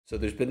So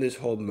there's been this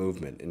whole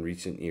movement in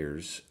recent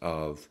years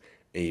of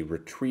a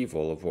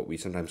retrieval of what we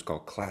sometimes call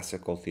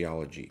classical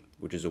theology,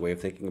 which is a way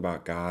of thinking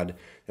about God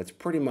that's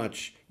pretty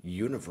much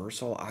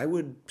universal. I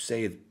would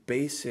say it's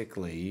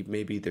basically,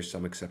 maybe there's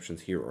some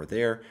exceptions here or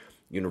there,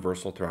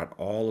 universal throughout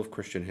all of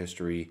Christian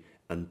history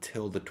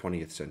until the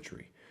 20th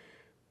century.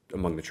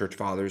 Among the church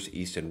fathers,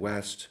 East and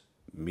West,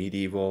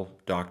 medieval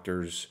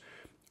doctors,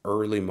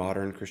 early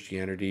modern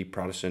Christianity,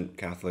 Protestant,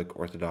 Catholic,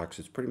 Orthodox,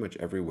 it's pretty much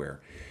everywhere.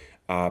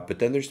 But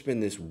then there's been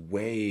this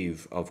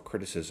wave of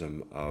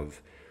criticism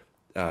of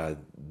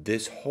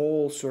this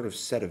whole sort of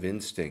set of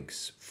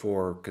instincts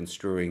for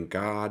construing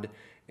God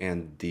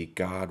and the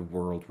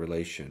God-world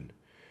relation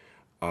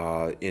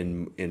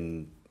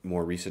in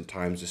more recent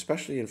times,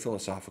 especially in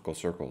philosophical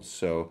circles.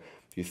 So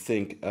if you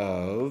think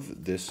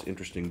of this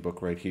interesting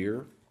book right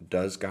here,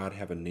 Does God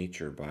Have a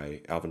Nature by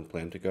Alvin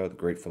Plantinga, the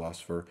great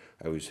philosopher.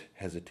 I always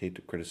hesitate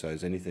to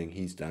criticize anything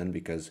he's done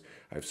because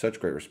I have such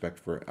great respect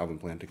for Alvin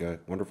Plantinga,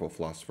 wonderful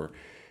philosopher.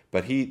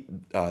 But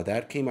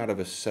that came out of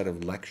a set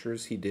of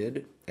lectures he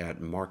did at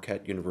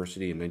Marquette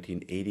University in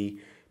 1980,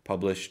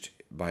 published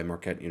by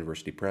Marquette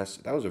University Press.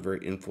 That was a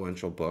very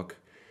influential book.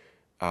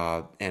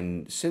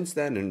 And since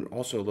then, and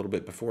also a little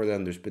bit before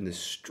then, there's been this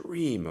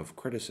stream of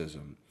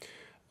criticism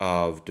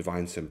of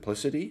divine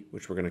simplicity,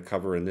 which we're going to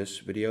cover in this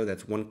video.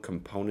 That's one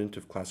component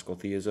of classical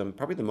theism,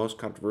 probably the most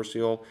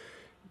controversial,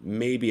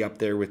 maybe up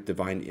there with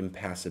divine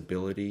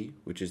impassibility,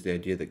 which is the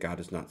idea that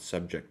God is not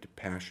subject to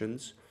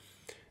passions.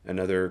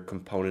 Another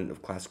component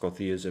of classical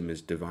theism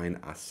is divine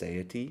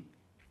aseity,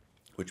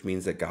 which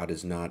means that God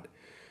is not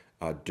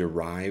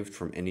derived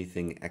from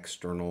anything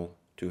external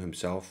to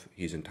himself.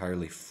 He's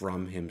entirely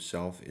from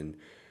himself in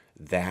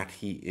that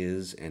he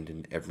is and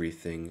in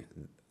everything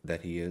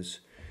that he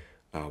is.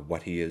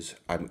 What he is.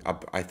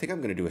 I think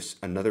I'm going to do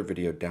another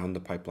video down the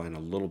pipeline a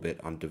little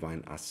bit on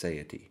divine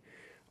aseity,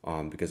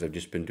 because I've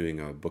just been doing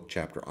a book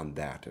chapter on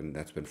that, and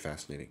that's been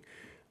fascinating.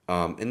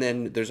 And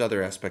then there's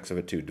other aspects of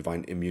it too.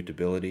 Divine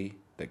immutability,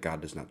 that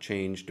God does not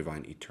change,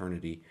 divine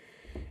eternity.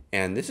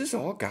 And this has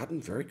all gotten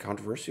very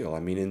controversial. I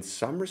mean, in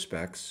some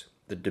respects,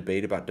 the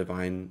debate about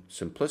divine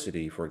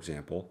simplicity, for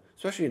example,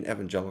 especially in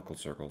evangelical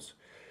circles,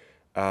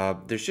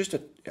 there's just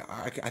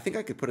I think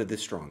I could put it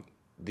this strong.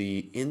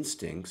 The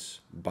instincts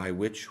by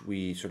which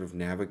we sort of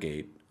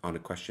navigate on a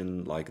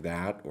question like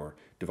that, or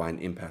divine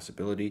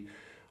impassibility,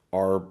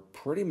 are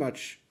pretty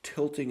much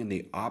tilting in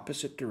the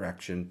opposite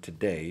direction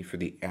today for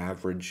the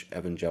average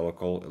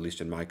evangelical, at least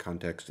in my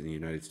context in the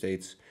United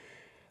States,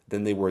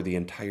 than they were the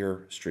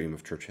entire stream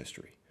of church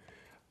history.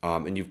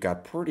 And you've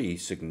got pretty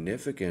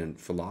significant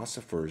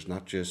philosophers,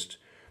 not just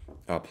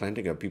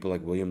Plantinga, people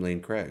like William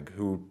Lane Craig,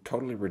 who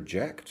totally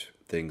reject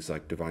things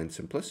like divine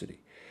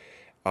simplicity.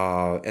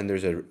 And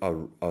there's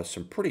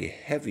some pretty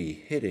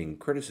heavy-hitting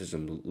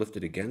criticism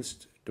lifted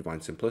against divine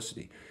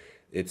simplicity.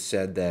 It's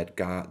said that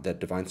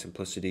divine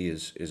simplicity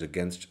is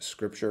against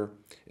Scripture.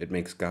 It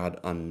makes God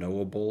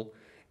unknowable.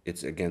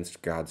 It's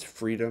against God's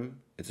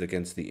freedom. It's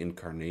against the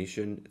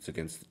incarnation. It's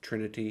against the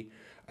Trinity.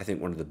 I think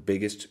one of the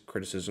biggest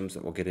criticisms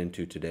that we'll get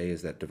into today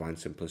is that divine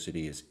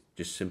simplicity is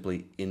just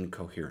simply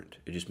incoherent.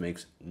 It just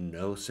makes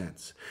no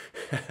sense.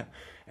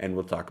 And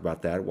we'll talk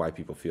about that, why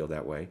people feel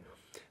that way.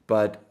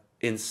 But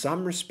in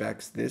some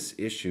respects, this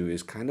issue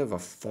is kind of a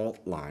fault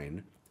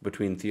line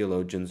between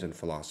theologians and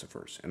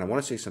philosophers. And I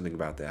want to say something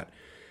about that.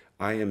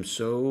 I am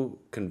so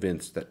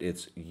convinced that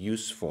it's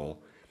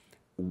useful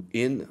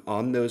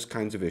on those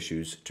kinds of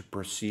issues to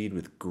proceed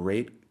with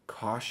great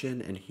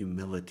caution and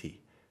humility.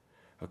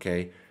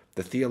 Okay?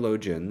 The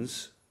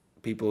theologians,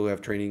 people who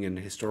have training in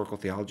historical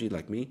theology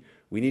like me,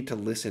 we need to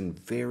listen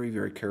very,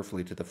 very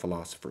carefully to the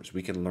philosophers.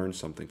 We can learn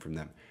something from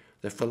them.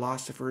 The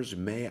philosophers,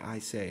 may I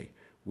say,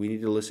 we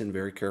need to listen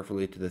very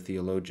carefully to the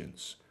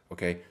theologians,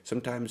 okay?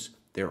 Sometimes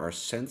there are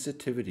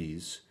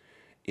sensitivities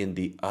in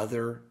the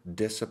other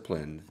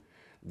discipline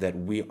that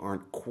we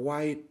aren't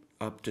quite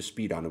up to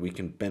speed on, and we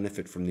can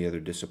benefit from the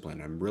other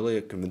discipline. I'm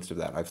really convinced of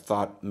that. I've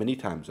thought many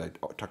times, I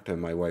talk to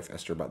my wife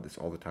Esther about this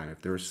all the time,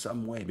 if there is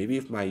some way, maybe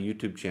if my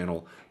YouTube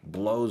channel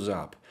blows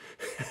up,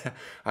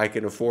 I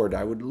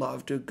would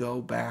love to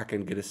go back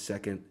and get a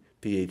second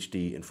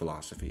PhD in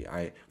philosophy.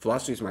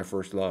 Philosophy is my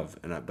first love,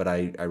 but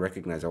I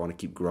recognize I want to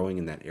keep growing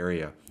in that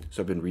area,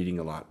 so I've been reading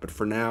a lot. But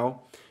for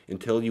now,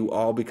 until you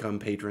all become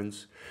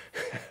patrons,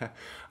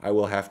 I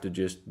will have to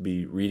just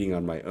be reading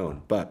on my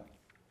own. But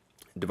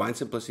divine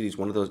simplicity is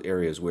one of those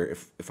areas where,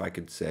 if I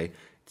could say,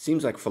 it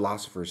seems like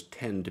philosophers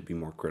tend to be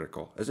more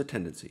critical as a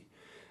tendency,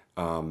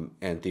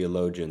 and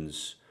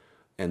theologians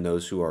and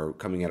those who are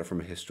coming at it from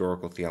a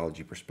historical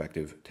theology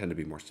perspective tend to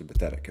be more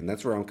sympathetic. And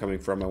that's where I'm coming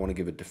from. I want to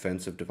give a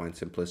defense of divine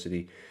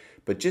simplicity.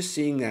 But just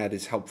seeing that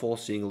is helpful,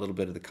 seeing a little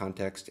bit of the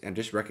context, and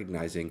just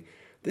recognizing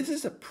this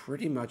is a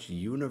pretty much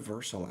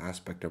universal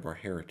aspect of our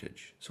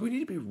heritage. So we need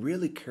to be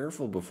really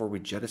careful before we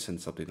jettison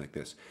something like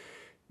this.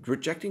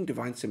 Rejecting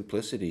divine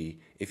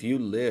simplicity, if you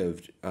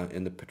lived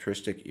in the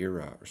patristic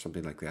era or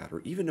something like that,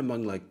 or even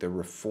among like the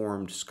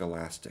Reformed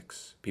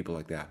scholastics, people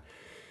like that,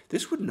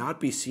 this would not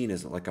be seen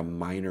as like a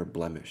minor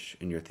blemish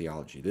in your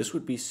theology. This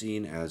would be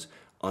seen as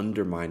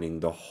undermining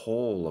the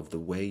whole of the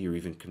way you're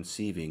even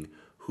conceiving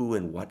who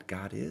and what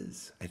God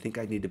is. I think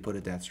I need to put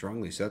it that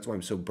strongly. So that's why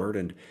I'm so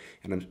burdened,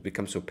 and I've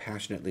become so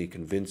passionately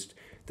convinced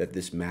that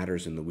this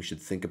matters and that we should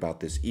think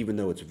about this, even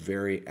though it's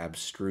very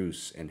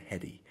abstruse and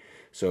heady.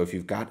 So if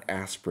you've got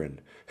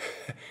aspirin,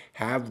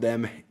 have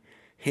them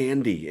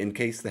handy in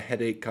case the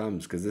headache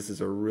comes, because this is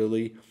a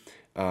really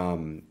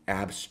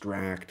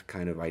abstract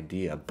kind of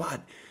idea.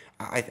 But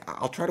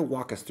I'll try to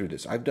walk us through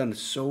this. I've done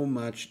so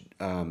much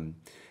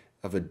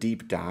of a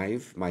deep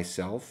dive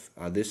myself.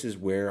 This is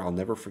where I'll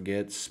never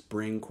forget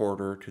spring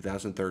quarter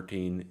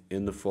 2013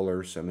 in the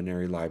Fuller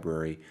Seminary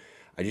Library.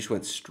 I just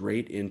went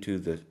straight into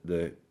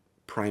the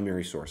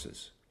primary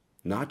sources,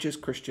 not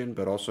just Christian,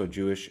 but also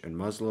Jewish and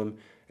Muslim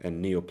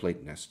and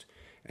Neoplatonist,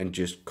 and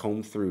just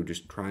combed through,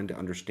 just trying to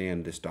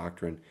understand this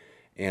doctrine.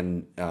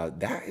 And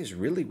that is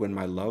really when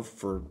my love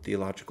for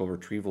theological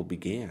retrieval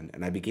began.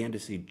 And I began to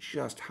see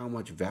just how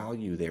much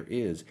value there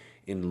is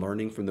in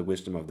learning from the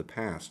wisdom of the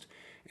past,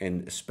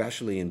 and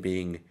especially in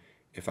being,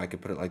 if I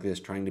could put it like this,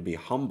 trying to be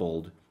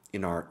humbled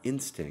in our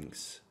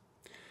instincts,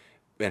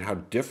 and how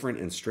different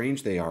and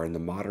strange they are in the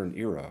modern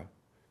era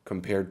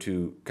compared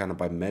to kind of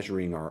by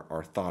measuring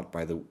our thought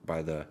by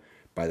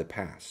the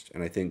past.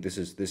 And I think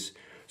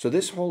so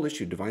this whole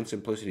issue, divine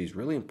simplicity, is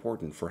really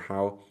important for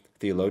how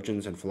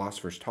theologians and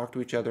philosophers talk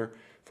to each other,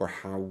 for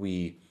how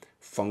we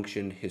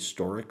function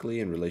historically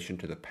in relation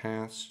to the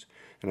past.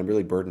 And I'm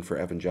really burdened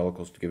for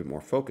evangelicals to give it more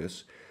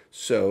focus.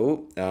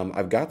 So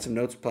I've got some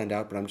notes planned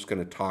out, but I'm just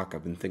going to talk.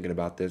 I've been thinking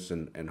about this,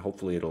 and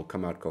hopefully it'll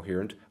come out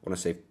coherent. I want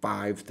to say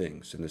 5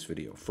 things in this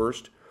video.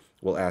 First,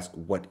 we'll ask,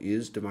 what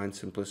is divine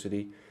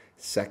simplicity?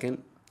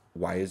 Second,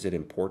 why is it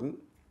important?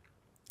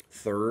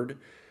 Third,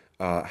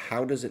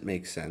 how does it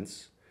make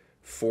sense?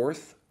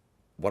 Fourth,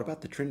 what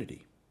about the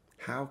Trinity?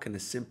 How can a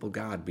simple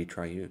God be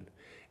triune?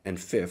 And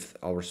fifth,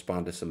 I'll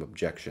respond to some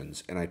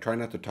objections. And I try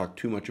not to talk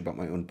too much about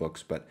my own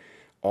books, but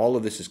all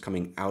of this is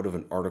coming out of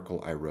an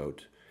article I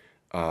wrote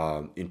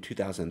in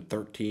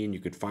 2013. You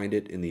could find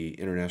it in the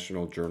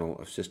International Journal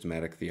of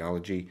Systematic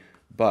Theology,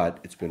 but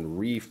it's been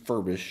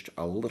refurbished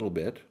a little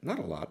bit, not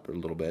a lot, but a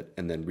little bit,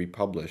 and then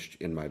republished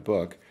in my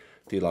book,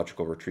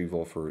 Theological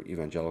Retrieval for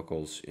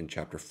Evangelicals, in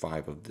chapter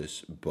 5 of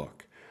this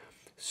book.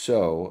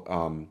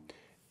 So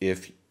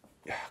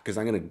because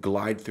I'm going to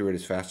glide through it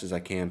as fast as I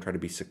can, try to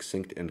be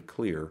succinct and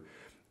clear.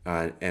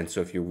 And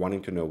so if you're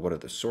wanting to know what are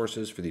the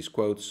sources for these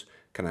quotes,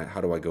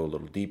 how do I go a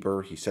little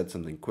deeper? He said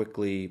something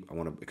quickly. I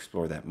want to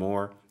explore that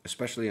more,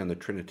 especially on the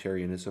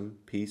Trinitarianism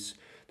piece.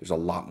 There's a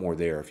lot more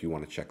there if you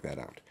want to check that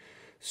out.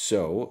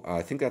 So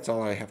I think that's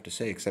all I have to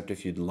say, except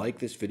if you'd like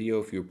this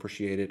video, if you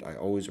appreciate it, I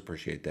always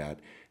appreciate that.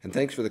 And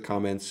thanks for the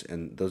comments,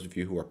 and those of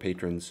you who are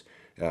patrons.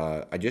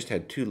 I just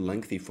had 2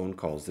 lengthy phone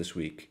calls this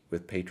week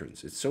with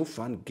patrons. It's so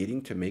fun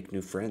getting to make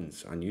new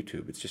friends on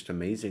YouTube. It's just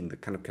amazing the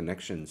kind of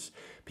connections.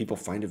 People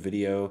find a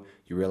video,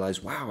 you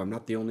realize, wow, I'm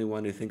not the only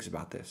one who thinks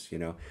about this, you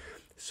know.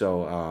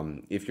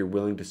 So if you're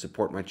willing to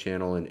support my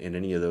channel in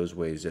any of those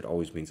ways, it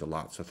always means a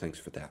lot. So thanks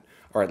for that.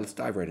 All right, let's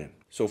dive right in.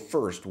 So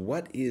first,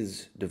 what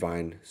is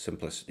divine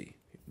simplicity?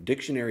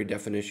 Dictionary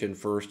definition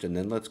first, and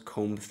then let's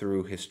comb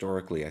through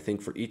historically. I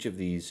think for each of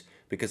these,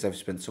 because I've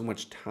spent so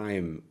much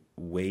time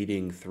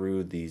wading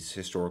through these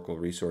historical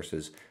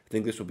resources, I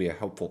think this will be a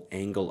helpful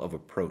angle of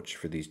approach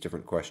for these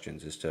different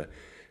questions, is to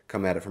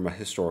come at it from a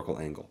historical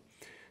angle.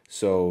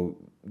 So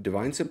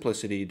divine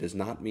simplicity does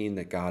not mean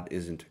that God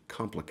isn't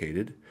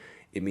complicated.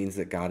 It means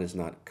that God is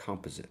not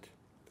composite.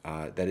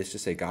 That is to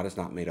say, God is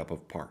not made up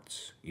of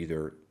parts,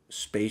 either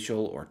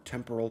spatial or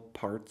temporal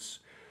parts,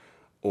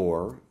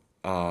 or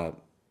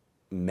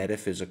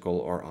metaphysical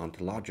or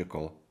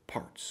ontological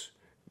parts.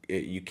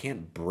 You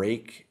can't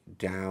break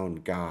down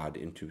God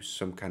into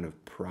some kind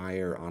of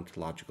prior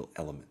ontological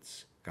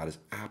elements. God is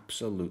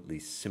absolutely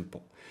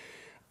simple.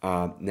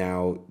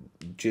 Now,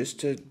 just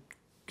to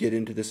get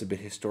into this a bit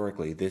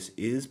historically, this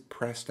is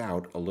pressed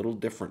out a little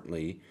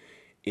differently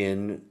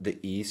in the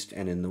East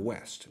and in the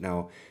West.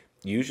 Now,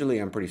 usually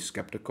I'm pretty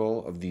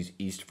skeptical of these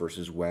East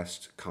versus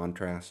West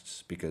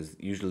contrasts, because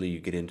usually you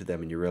get into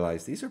them and you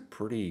realize these are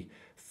pretty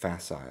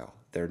facile.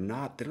 They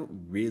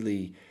don't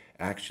really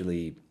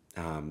actually,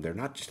 they're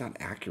not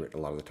accurate a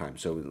lot of the time.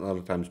 So a lot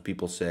of times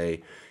people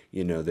say,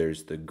 you know,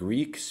 there's the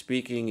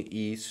Greek-speaking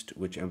East,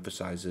 which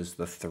emphasizes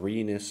the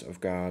threeness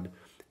of God,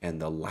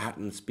 and the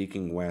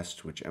Latin-speaking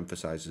West, which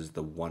emphasizes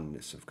the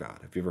oneness of God.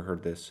 Have you ever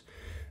heard this?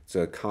 It's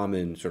a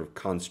common sort of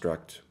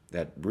construct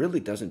that really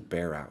doesn't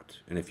bear out.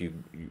 And if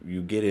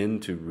you get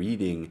into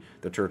reading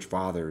the Church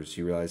Fathers,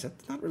 you realize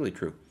that's not really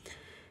true.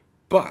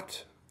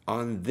 But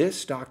on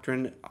this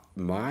doctrine,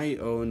 my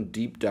own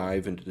deep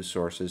dive into the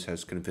sources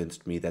has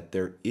convinced me that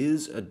there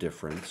is a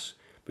difference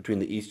between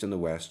the East and the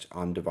West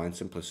on divine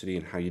simplicity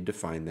and how you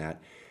define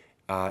that.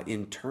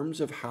 In terms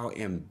of how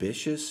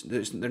ambitious,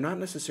 they're not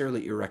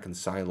necessarily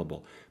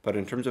irreconcilable, but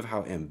in terms of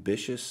how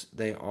ambitious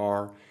they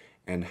are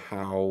and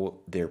how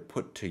they're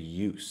put to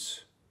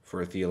use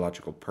for a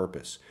theological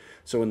purpose.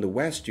 So in the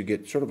West, you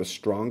get sort of a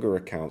stronger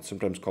account,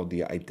 sometimes called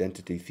the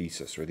identity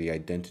thesis or the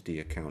identity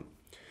account.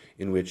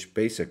 in which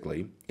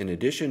basically, in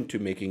addition to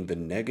making the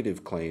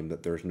negative claim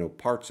that there's no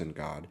parts in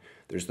God,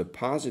 there's the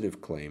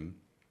positive claim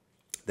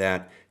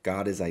that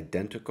God is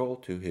identical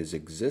to his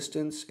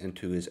existence and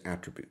to his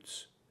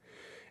attributes.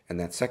 And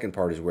that second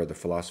part is where the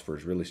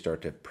philosophers really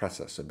start to press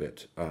us a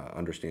bit,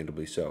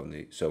 understandably so.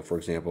 So, for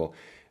example,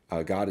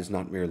 God is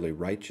not merely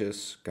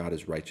righteous, God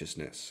is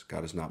righteousness.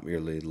 God is not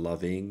merely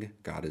loving,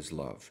 God is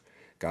love.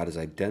 God is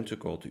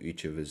identical to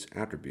each of his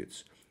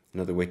attributes.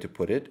 Another way to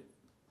put it,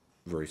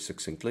 very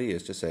succinctly,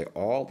 is to say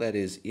all that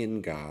is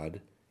in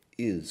God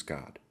is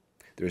God.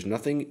 There's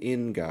nothing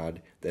in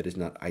God that is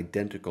not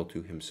identical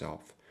to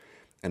himself.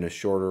 And a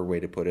shorter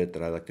way to put it,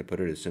 that I like to put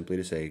it, is simply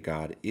to say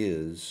God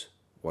is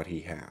what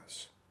he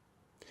has.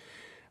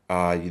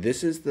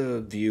 This is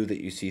the view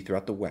that you see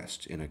throughout the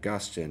West in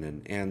Augustine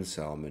and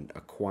Anselm and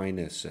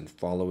Aquinas and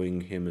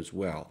following him as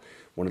well.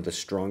 One of the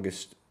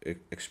strongest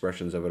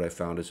expressions of it I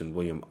found is in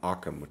William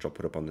Ockham, which I'll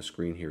put up on the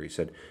screen here. He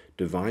said,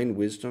 divine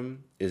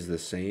wisdom is the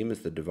same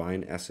as the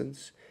divine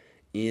essence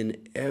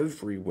in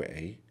every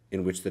way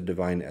in which the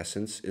divine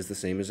essence is the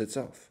same as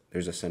itself.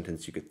 There's a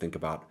sentence you could think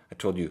about. I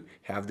told you,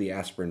 have the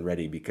aspirin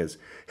ready because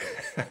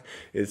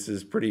this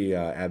is pretty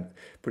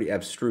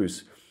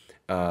abstruse.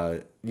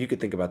 You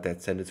could think about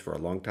that sentence for a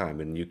long time,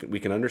 and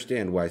we can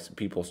understand why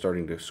people are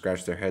starting to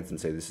scratch their heads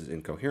and say this is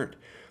incoherent.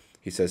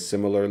 He says,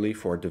 similarly,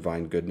 for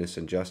divine goodness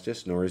and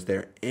justice, nor is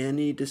there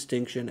any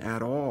distinction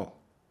at all,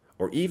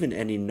 or even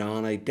any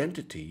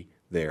non-identity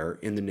there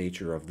in the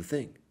nature of the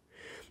thing.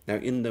 Now,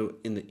 in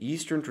the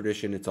Eastern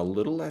tradition, it's a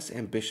little less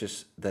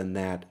ambitious than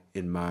that,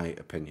 in my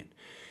opinion.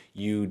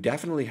 You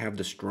definitely have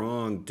the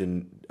strong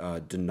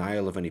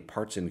denial of any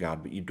parts in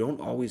God, but you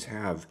don't always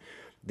have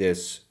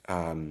this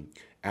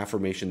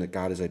affirmation that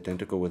God is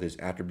identical with his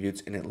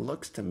attributes. And it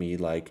looks to me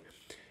like,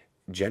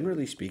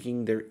 generally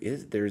speaking,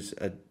 there's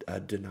a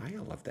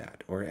denial of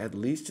that, or at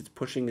least it's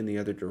pushing in the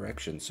other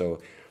direction.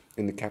 So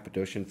in the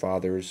Cappadocian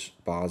Fathers,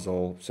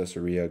 Basil,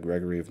 Caesarea,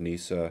 Gregory of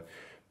Nyssa,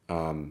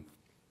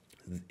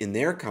 in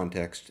their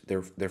context,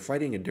 they're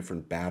fighting a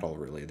different battle,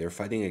 really. They're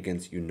fighting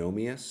against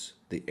Eunomius,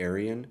 the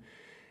Arian,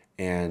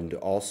 and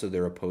also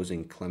they're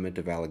opposing Clement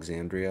of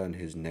Alexandria and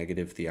his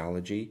negative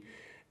theology,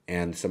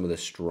 and some of the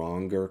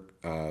stronger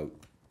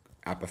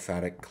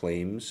apophatic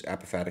claims.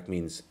 Apophatic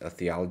means a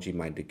theology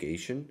by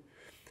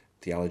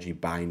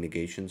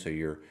negation, so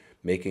you're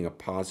making a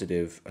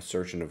positive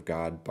assertion of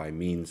God by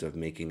means of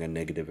making a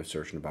negative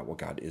assertion about what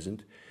God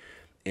isn't.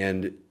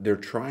 And they're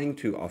trying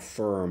to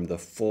affirm the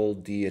full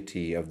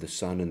deity of the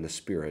Son and the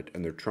Spirit,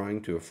 and they're trying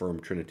to affirm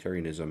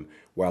Trinitarianism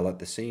while at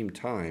the same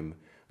time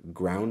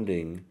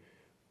grounding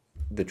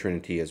the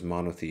Trinity as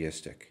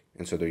monotheistic.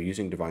 And so they're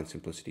using divine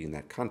simplicity in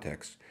that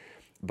context.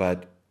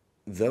 But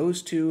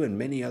those two and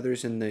many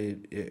others in the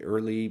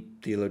early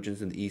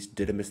theologians in the East,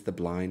 Didymus the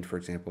Blind, for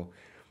example,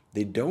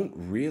 they don't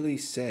really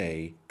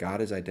say God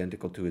is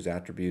identical to his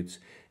attributes.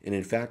 And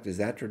in fact, as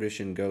that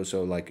tradition goes,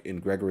 so like in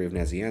Gregory of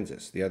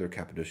Nazianzus, the other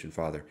Cappadocian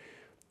father,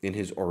 in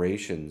his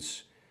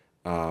orations,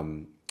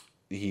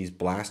 he's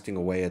blasting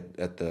away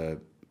at the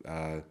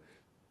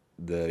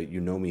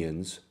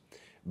Eunomians,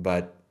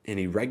 and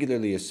he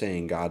regularly is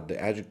saying God,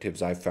 the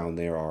adjectives I've found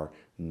there are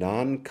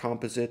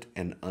non-composite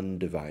and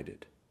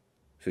undivided.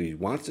 So he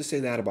wants to say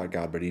that about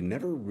God, but he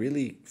never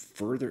really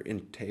further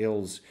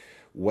entails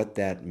what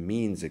that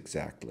means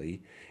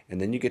exactly.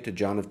 And then you get to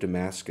John of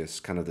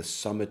Damascus, kind of the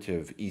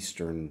summative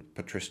Eastern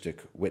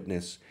patristic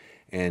witness,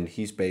 and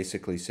he's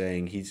basically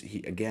saying,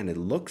 again, it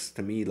looks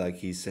to me like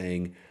he's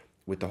saying,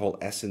 with the whole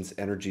essence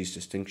energies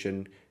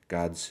distinction,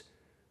 God's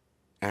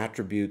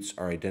attributes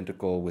are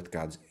identical with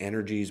God's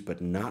energies,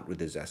 but not with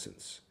his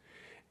essence.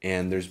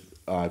 And there's,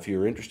 if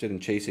you're interested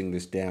in chasing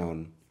this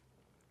down,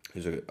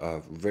 there's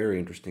a very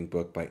interesting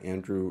book by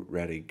Andrew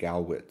Ratty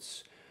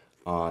Galwitz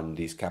on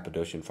these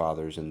Cappadocian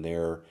fathers and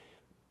their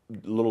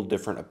little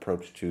different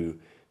approach to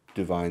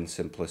divine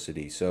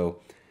simplicity. So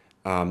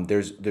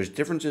there's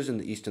differences in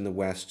the East and the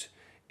West.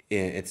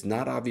 It's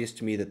not obvious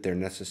to me that they're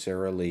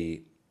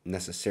necessarily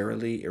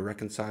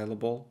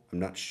irreconcilable. I'm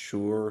not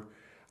sure.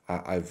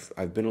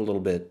 I've been a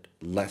little bit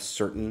less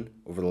certain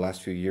over the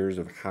last few years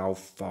of how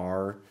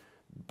far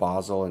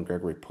Basil and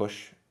Gregory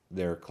push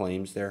their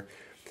claims there.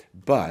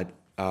 But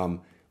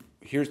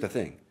here's the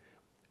thing.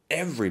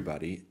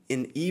 Everybody,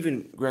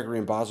 even Gregory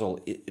and Basil,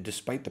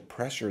 despite the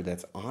pressure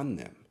that's on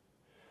them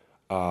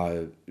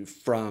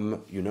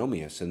from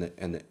Eunomius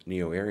and the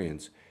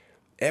Neo-Arians,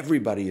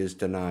 everybody is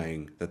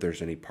denying that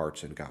there's any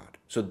parts in God.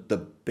 So the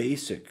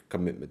basic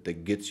commitment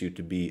that gets you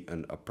to be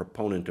a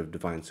proponent of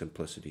divine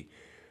simplicity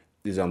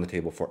is on the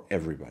table for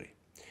everybody.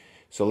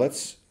 So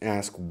let's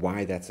ask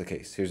why that's the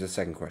case. Here's the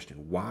second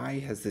question. Why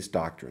has this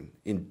doctrine,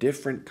 in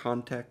different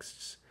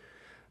contexts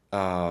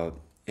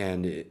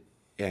and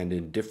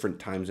in different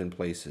times and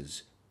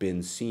places,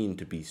 been seen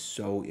to be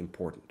so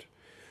important?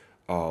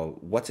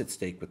 What's at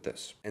stake with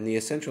this? And the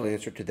essential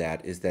answer to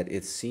that is that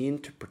it's seen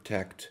to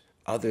protect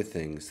other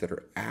things that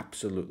are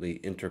absolutely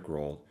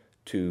integral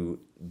to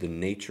the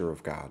nature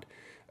of God.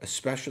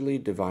 especially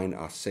divine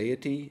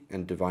aseity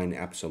and divine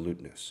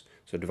absoluteness.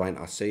 So divine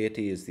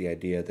aseity is the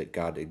idea that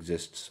God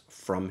exists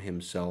from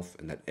himself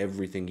and that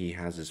everything he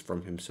has is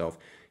from himself.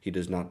 He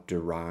does not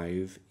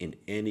derive in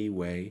any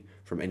way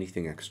from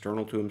anything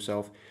external to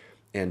himself.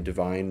 And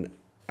divine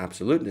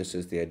absoluteness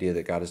is the idea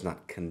that God is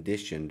not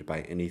conditioned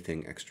by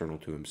anything external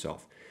to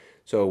himself.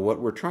 So what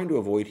we're trying to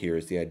avoid here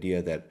is the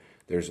idea that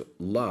there's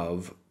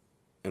love,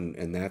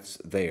 and that's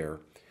there.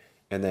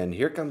 And then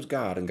here comes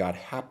God, and God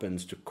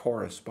happens to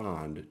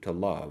correspond to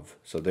love.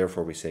 So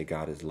therefore we say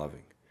God is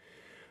loving.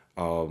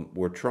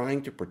 We're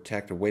trying to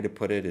protect, a way to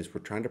put it is we're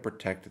trying to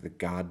protect the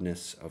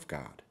godness of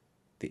God,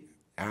 the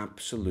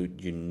absolute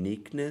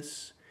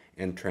uniqueness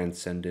and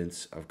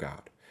transcendence of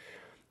God.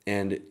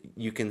 And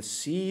you can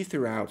see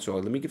throughout, so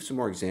let me give some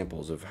more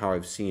examples of how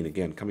I've seen,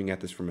 again, coming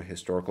at this from a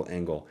historical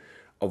angle,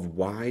 of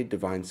why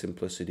divine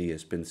simplicity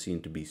has been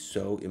seen to be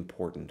so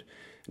important.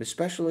 And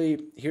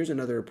especially, here's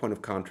another point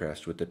of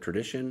contrast with the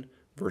tradition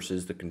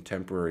versus the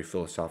contemporary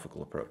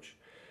philosophical approach.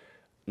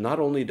 Not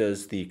only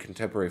does the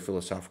contemporary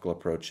philosophical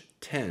approach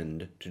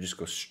tend to just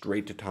go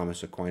straight to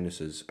Thomas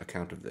Aquinas's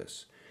account of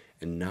this,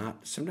 and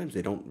not, sometimes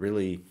they don't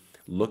really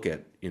look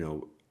at,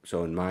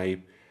 so in my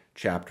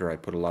chapter I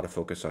put a lot of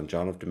focus on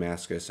John of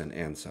Damascus and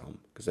Anselm,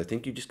 because I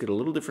think you just get a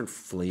little different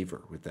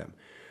flavor with them.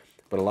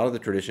 But a lot of the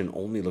tradition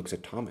only looks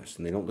at Thomas,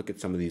 and they don't look at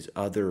some of these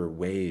other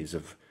ways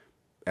of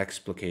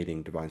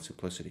explicating divine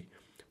simplicity.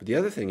 But the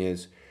other thing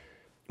is,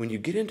 when you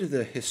get into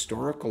the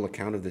historical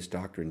account of this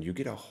doctrine, you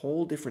get a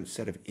whole different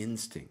set of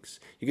instincts.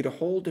 You get a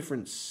whole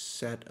different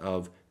set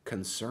of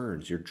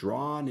concerns. You're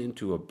drawn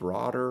into a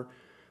broader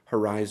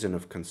horizon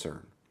of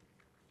concern.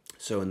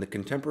 So in the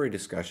contemporary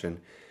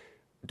discussion,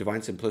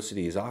 divine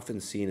simplicity is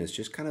often seen as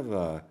just kind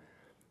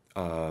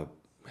of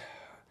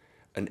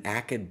an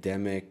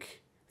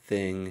academic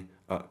thing,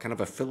 kind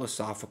of a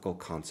philosophical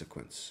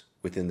consequence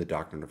within the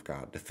doctrine of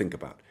God to think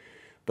about.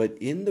 But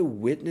in the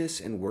witness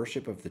and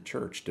worship of the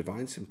church,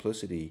 divine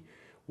simplicity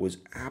was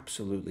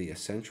absolutely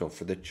essential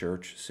for the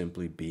church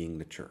simply being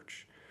the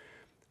church.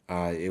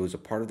 It was a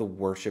part of the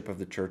worship of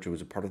the church. It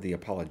was a part of the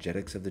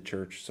apologetics of the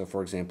church. So,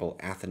 for example,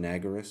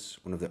 Athenagoras,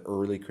 one of the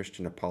early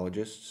Christian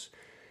apologists,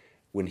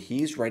 when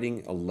he's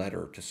writing a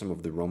letter to some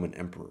of the Roman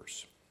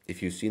emperors,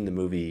 if you've seen the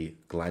movie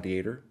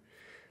Gladiator,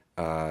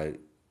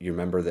 you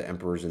remember the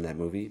emperors in that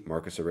movie,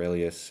 Marcus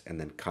Aurelius and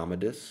then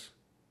Commodus.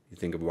 You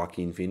think of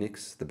Joaquin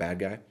Phoenix, the bad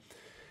guy.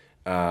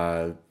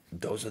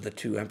 Those are the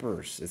two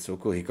emperors. It's so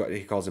cool. He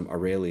calls them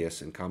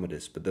Aurelius and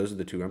Commodus, but those are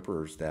the two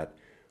emperors that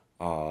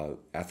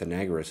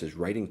Athenagoras is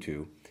writing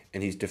to,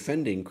 and he's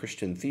defending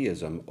Christian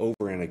theism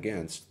over and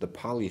against the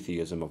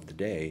polytheism of the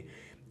day.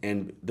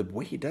 And the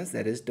way he does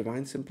that is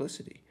divine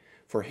simplicity.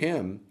 For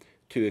him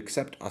to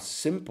accept a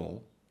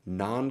simple,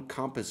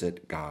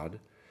 non-composite God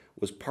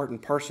was part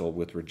and parcel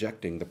with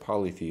rejecting the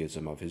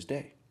polytheism of his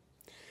day.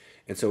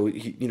 And so,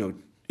 in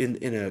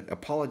an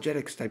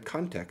apologetics type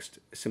context,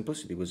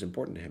 simplicity was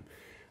important to him.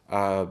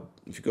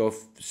 If you go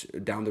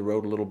down the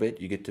road a little bit,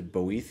 you get to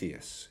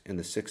Boethius in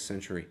the 6th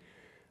century.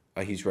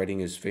 He's writing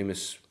his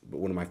famous,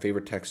 one of my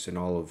favorite texts in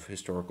all of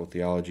historical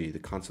theology, The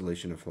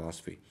Consolation of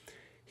Philosophy.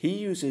 He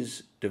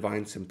uses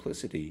divine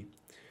simplicity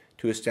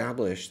to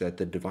establish that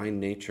the divine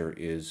nature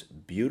is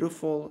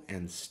beautiful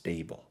and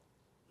stable.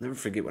 I'll never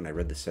forget when I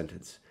read the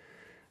sentence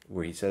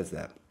where he says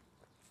that.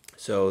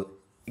 So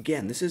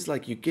again, this is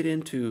like you get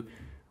into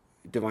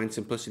divine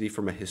simplicity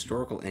from a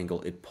historical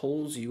angle. It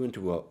pulls you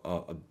into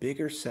a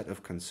bigger set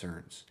of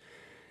concerns.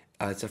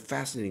 It's a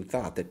fascinating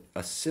thought that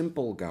a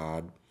simple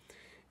God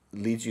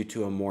leads you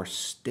to a more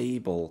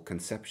stable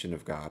conception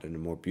of God and a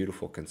more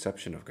beautiful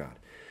conception of God.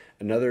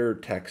 Another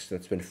text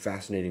that's been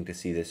fascinating to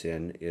see this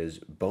in is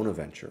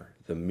Bonaventure,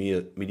 the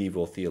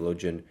medieval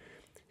theologian.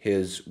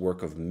 His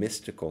work of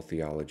mystical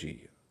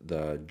theology,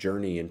 the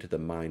journey into the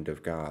mind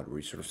of God, where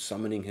he's sort of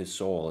summoning his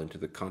soul into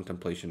the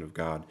contemplation of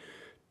God,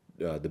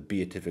 the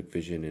beatific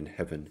vision in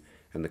heaven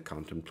and the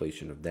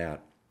contemplation of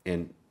that.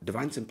 And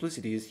divine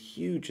simplicity is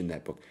huge in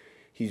that book.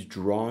 He's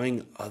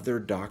drawing other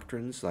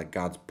doctrines like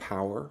God's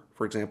power,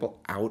 for example,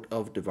 out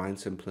of divine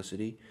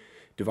simplicity.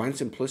 Divine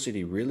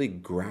simplicity really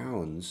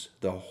grounds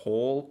the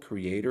whole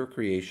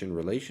creator-creation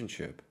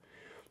relationship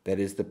that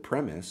is the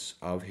premise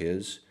of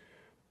his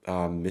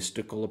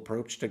mystical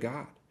approach to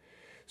God.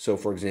 So,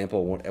 for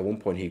example, at one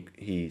point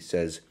he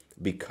says,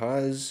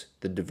 because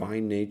the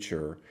divine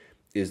nature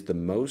is the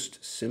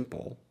most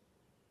simple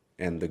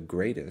and the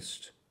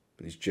greatest,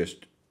 and he's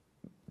just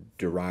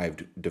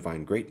derived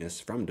divine greatness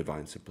from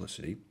divine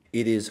simplicity,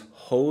 it is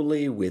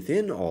wholly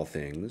within all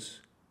things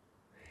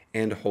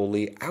and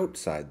wholly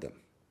outside them.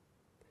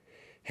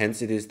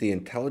 Hence it is the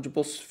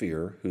intelligible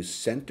sphere whose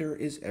center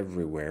is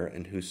everywhere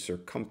and whose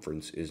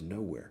circumference is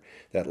nowhere.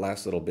 That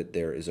last little bit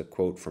there is a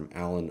quote from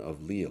Alan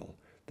of Lille,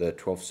 the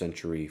 12th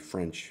century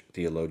French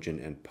theologian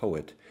and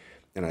poet.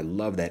 And I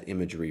love that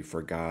imagery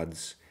for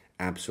God's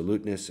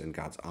absoluteness and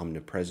God's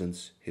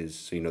omnipresence.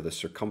 The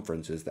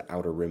circumference is the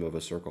outer rim of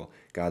a circle.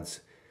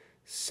 God's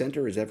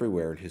center is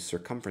everywhere and his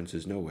circumference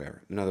is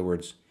nowhere. In other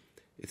words,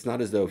 It's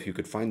not as though if you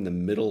could find the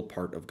middle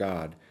part of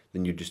God,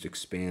 then you just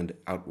expand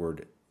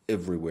outward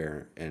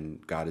everywhere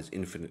and God is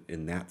infinite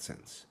in that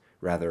sense.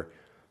 Rather,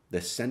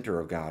 the center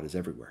of God is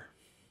everywhere.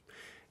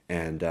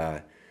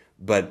 And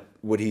but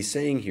what he's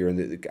saying here,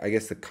 and I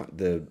guess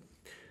the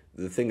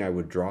thing I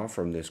would draw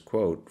from this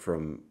quote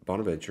from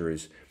Bonaventure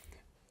is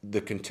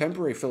the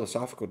contemporary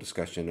philosophical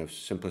discussion of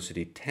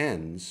simplicity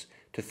tends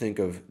to think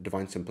of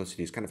divine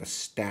simplicity as kind of a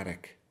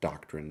static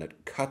doctrine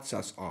that cuts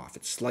us off.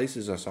 It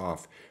slices us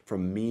off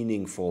from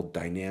meaningful,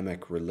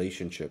 dynamic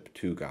relationship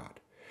to God.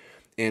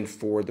 And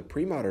for the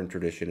pre-modern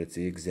tradition, it's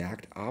the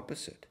exact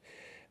opposite.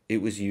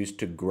 It was used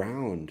to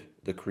ground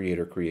the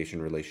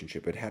creator-creation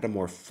relationship. It had a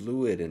more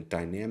fluid and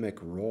dynamic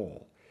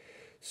role.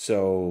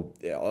 So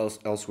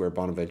elsewhere,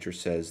 Bonaventure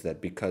says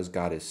that because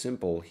God is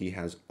simple, he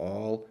has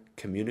all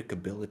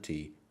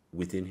communicability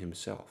within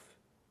himself.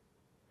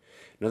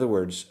 In other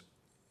words,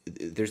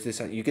 there's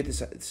this, you get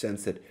this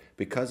sense that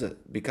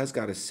because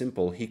God is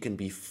simple, he can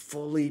be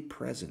fully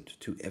present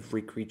to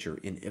every creature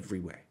in every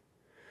way.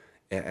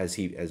 As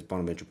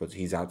Bonaventure puts,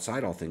 he's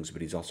outside all things,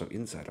 but he's also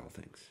inside all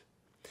things.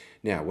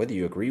 Now, whether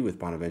you agree with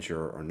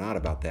Bonaventure or not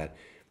about that,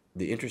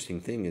 the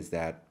interesting thing is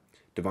that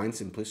divine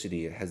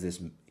simplicity has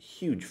this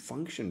huge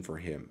function for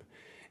him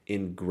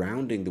in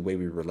grounding the way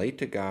we relate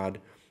to God,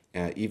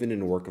 even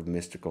in a work of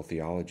mystical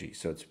theology.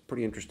 So it's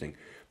pretty interesting.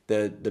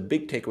 The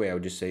big takeaway I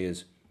would just say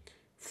is,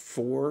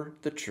 for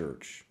the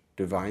church,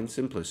 divine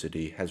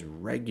simplicity has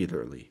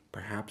regularly,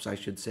 perhaps I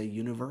should say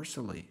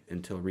universally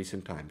until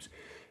recent times,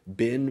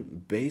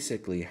 been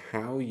basically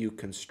how you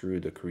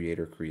construe the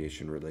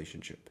creator-creation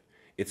relationship.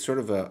 It's sort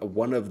of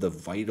one of the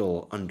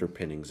vital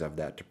underpinnings of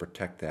that, to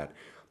protect that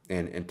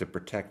and to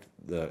protect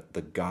the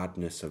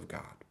godness of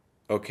God.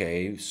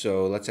 Okay,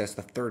 so let's ask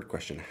the third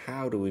question.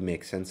 How do we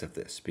make sense of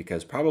this?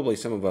 Because probably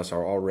some of us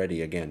are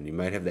already, again, you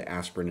might have the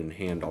aspirin in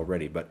hand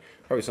already, but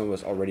probably some of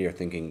us already are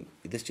thinking,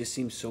 this just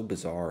seems so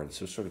bizarre and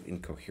so sort of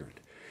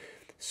incoherent.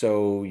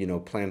 So,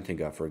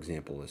 Plantinga, for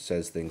example,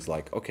 says things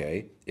like,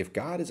 okay, if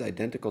God is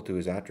identical to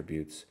his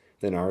attributes,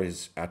 then are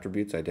his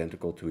attributes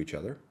identical to each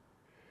other?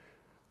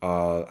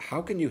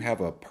 How can you have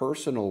a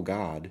personal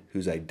God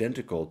who's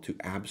identical to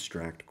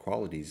abstract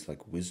qualities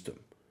like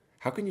wisdom?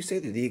 How can you say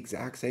they're the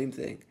exact same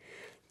thing?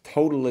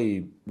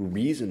 Totally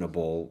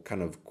reasonable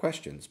kind of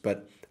questions.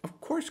 But of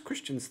course,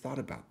 Christians thought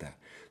about that.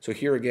 So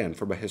here again,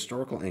 from a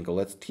historical angle,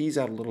 let's tease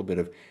out a little bit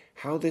of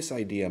how this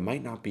idea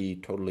might not be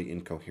totally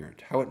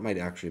incoherent, how it might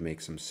actually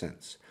make some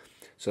sense.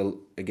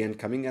 So again,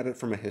 coming at it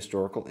from a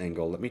historical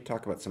angle, let me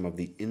talk about some of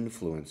the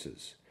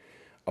influences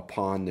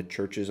upon the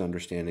church's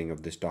understanding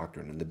of this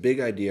doctrine. And the big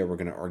idea we're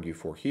going to argue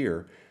for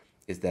here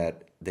is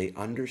that they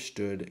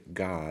understood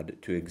God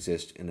to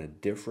exist in a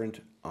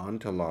different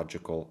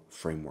ontological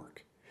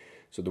framework.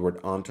 So the word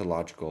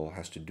ontological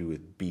has to do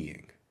with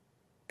being.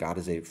 God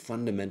is a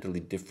fundamentally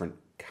different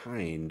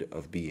kind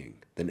of being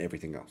than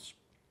everything else.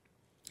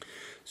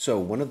 So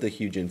one of the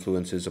huge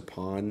influences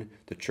upon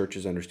the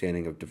church's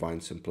understanding of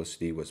divine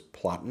simplicity was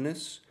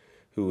Plotinus,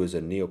 who was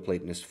a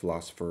Neoplatonist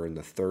philosopher in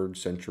the 3rd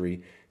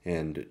century.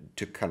 And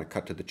to kind of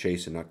cut to the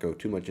chase and not go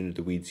too much into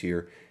the weeds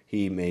here,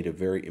 he made a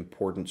very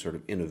important sort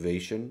of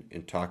innovation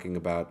in talking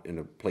about, in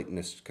a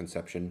Platonist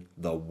conception,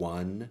 the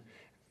one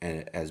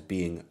as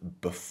being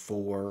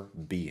before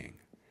being.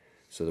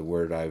 So the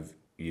word I've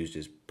used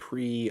is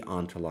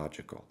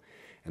pre-ontological.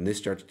 And this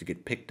starts to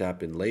get picked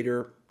up in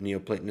later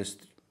Neoplatonist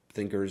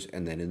thinkers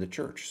and then in the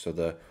church. So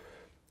the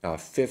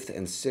 5th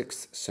and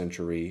 6th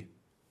century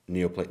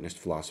Neoplatonist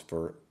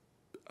philosopher,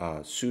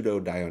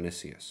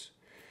 Pseudo-Dionysius.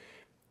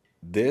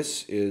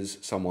 This is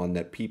someone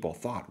that people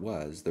thought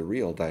was the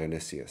real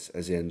Dionysius,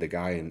 as in the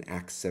guy in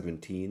Acts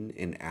 17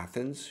 in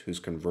Athens who's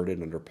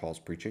converted under Paul's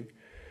preaching.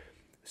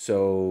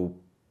 So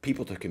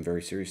people took him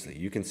very seriously.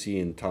 You can see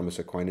in Thomas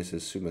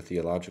Aquinas' Summa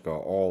Theologica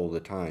all the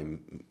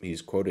time,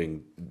 he's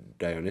quoting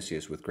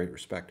Dionysius with great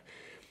respect.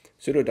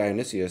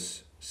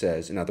 Pseudo-Dionysius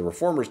says, now the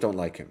reformers don't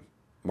like him.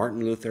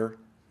 Martin Luther,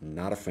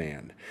 not a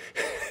fan.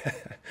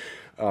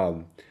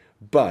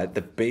 But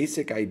the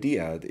basic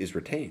idea is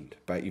retained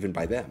even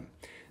by them,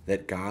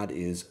 that God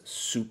is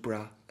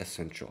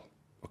supra-essential.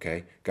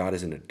 Okay? God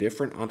is in a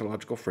different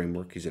ontological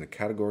framework. He's in a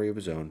category of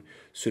his own.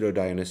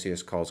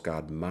 Pseudo-Dionysius calls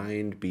God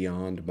mind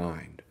beyond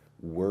mind,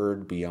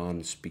 word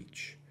beyond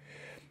speech.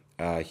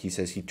 He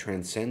says he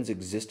transcends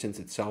existence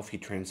itself. He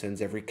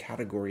transcends every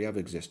category of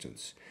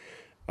existence.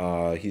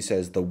 He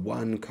says the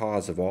one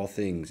cause of all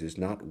things is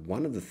not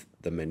one of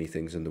the many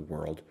things in the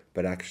world,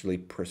 but actually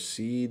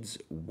precedes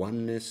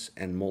oneness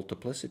and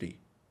multiplicity,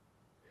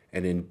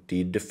 and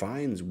indeed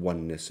defines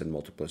oneness and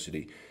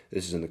multiplicity.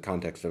 This is in the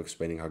context of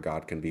explaining how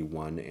God can be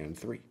one and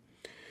three.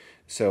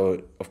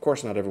 So, of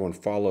course, not everyone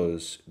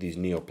follows these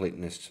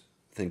Neoplatonist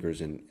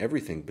thinkers in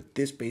everything, but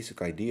this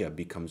basic idea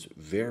becomes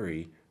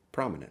very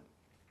prominent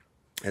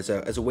as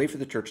a way for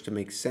the church to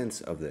make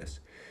sense of this.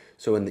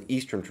 So in the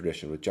Eastern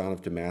tradition, with John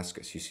of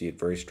Damascus, you see it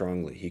very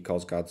strongly. He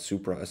calls God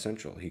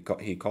supra-essential.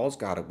 He calls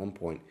God at one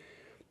point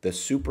the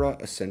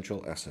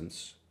supra-essential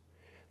essence,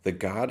 the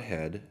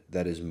Godhead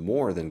that is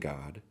more than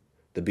God,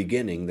 the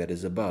beginning that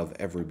is above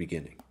every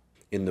beginning.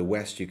 In the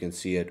West, you can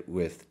see it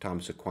with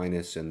Thomas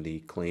Aquinas and the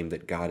claim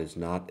that God is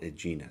not a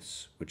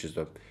genus, which is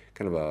a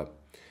kind of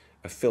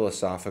a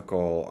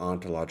philosophical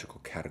ontological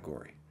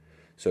category.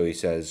 So he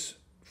says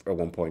at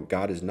one point,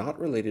 God is not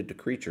related to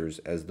creatures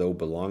as though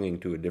belonging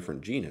to a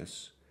different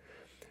genus,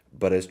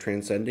 but as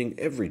transcending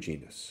every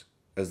genus,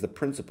 as the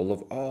principle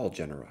of all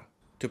genera.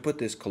 To put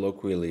this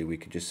colloquially, we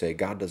could just say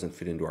God doesn't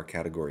fit into our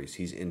categories.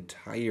 He's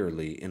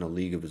entirely in a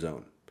league of his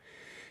own.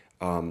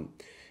 And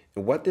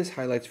what this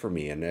highlights for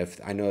me, and if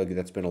I know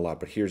that's been a lot,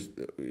 but here's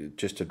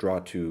just to draw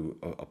to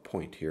a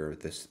point here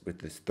with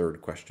this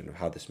third question of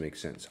how this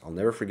makes sense. I'll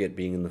never forget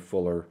being in the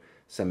Fuller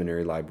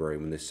Seminary library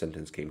when this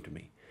sentence came to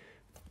me,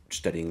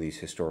 studying these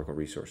historical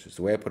resources.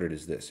 The way I put it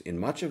is this: in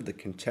much of the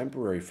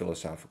contemporary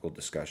philosophical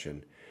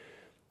discussion,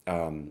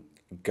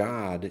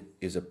 God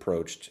is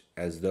approached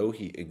as though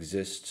he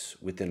exists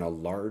within a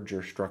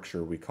larger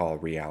structure we call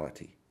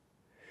reality.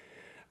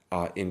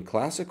 In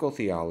classical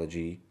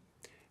theology,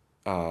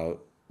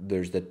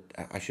 there's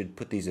I should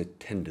put these as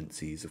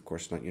tendencies, of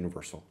course, not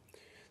universal.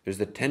 There's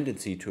the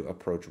tendency to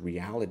approach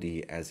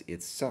reality as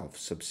itself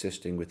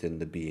subsisting within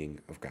the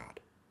being of God.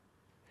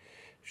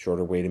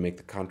 Shorter way to make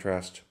the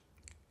contrast: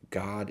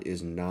 God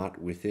is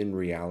not within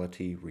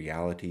reality,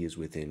 reality is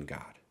within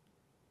God.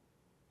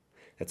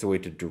 That's a way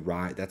to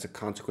derive, that's a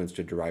consequence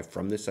to derive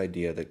from this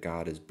idea that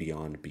God is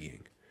beyond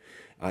being.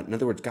 In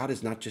other words, God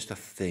is not just a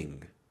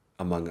thing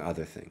among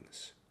other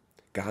things.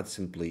 God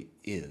simply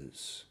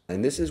is.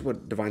 And this is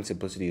what divine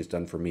simplicity has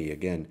done for me.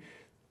 Again,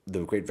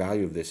 the great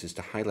value of this is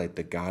to highlight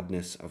the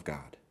godness of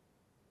God,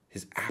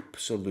 his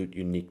absolute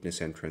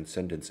uniqueness and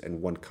transcendence.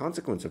 And one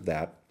consequence of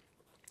that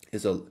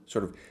is a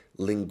sort of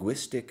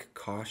linguistic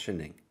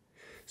cautioning.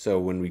 So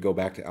when we go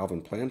back to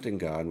Alvin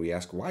Plantinga and we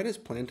ask, why does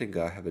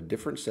Plantinga have a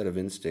different set of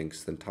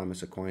instincts than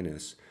Thomas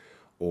Aquinas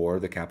or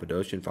the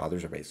Cappadocian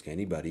Fathers, or basically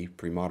anybody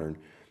pre-modern,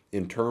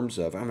 in terms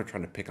of, I'm not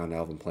trying to pick on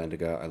Alvin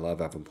Plantinga, I love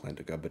Alvin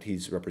Plantinga, but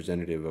he's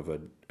representative of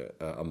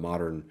a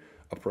modern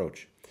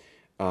approach.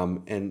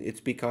 And it's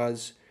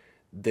because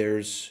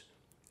there's,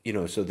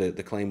 so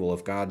the claim, well,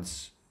 if God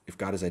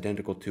is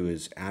identical to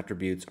his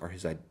attributes, are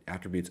his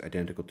attributes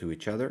identical to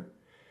each other?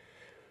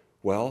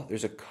 Well,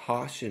 there's a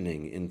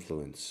cautioning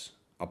influence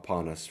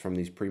upon us from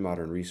these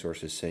pre-modern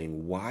resources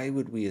saying, why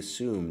would we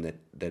assume that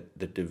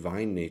the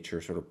divine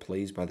nature sort of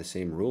plays by the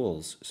same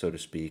rules, so to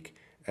speak,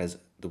 as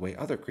the way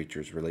other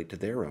creatures relate to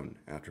their own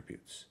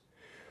attributes?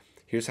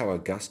 Here's how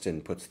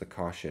Augustine puts the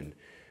caution: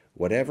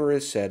 whatever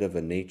is said of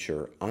a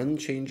nature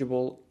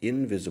unchangeable,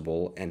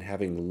 invisible, and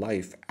having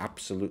life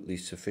absolutely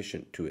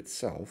sufficient to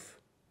itself,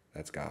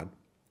 that's God,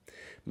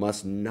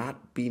 must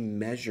not be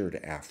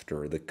measured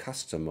after the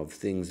custom of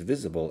things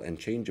visible and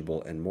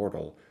changeable and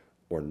mortal,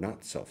 or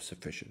not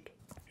self-sufficient.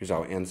 Here's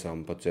how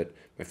Anselm puts it,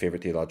 my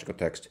favorite theological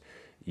text: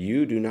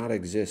 you do not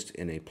exist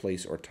in a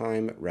place or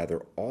time,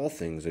 rather all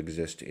things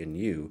exist in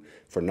you,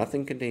 for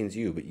nothing contains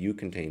you, but you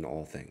contain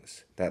all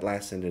things. That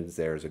last sentence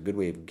there is a good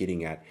way of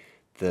getting at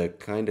the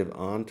kind of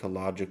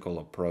ontological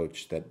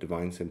approach that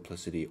divine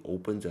simplicity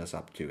opens us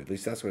up to. At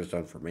least that's what it's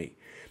done for me.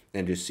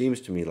 And it just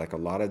seems to me like a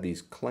lot of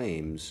these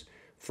claims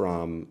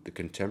from the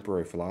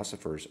contemporary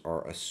philosophers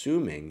are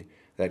assuming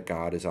that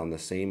God is on the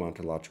same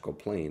ontological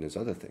plane as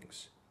other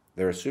things.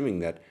 They're assuming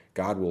that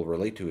God will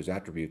relate to his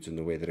attributes in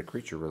the way that a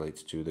creature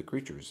relates to the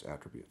creature's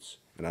attributes.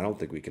 And I don't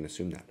think we can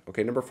assume that.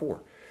 Okay, number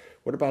 4.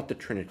 What about the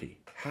Trinity?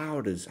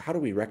 How do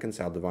we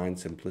reconcile divine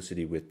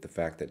simplicity with the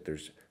fact that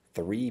there's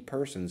 3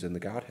 persons in the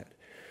Godhead?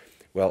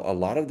 Well, a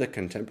lot of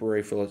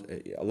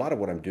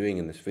what I'm doing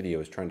in this video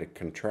is trying to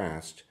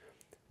contrast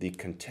the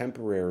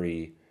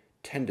contemporary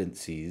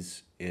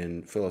tendencies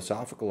in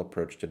philosophical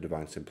approach to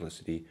divine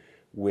simplicity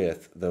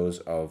with those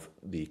of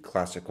the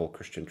classical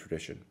Christian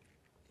tradition.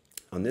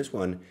 On this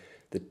one,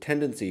 the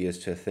tendency is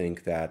to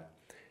think that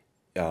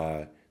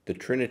the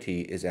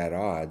Trinity is at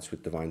odds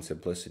with divine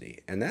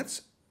simplicity. And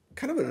that's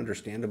kind of an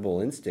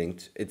understandable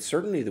instinct. It's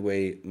certainly the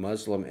way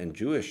Muslim and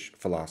Jewish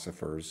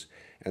philosophers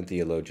and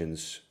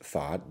theologians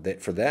thought.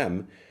 That for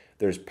them,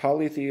 there's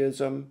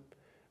polytheism,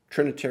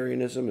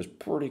 Trinitarianism is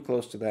pretty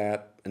close to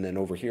that, and then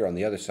over here on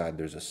the other side,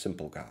 there's a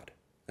simple God.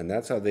 And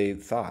that's how they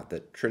thought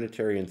that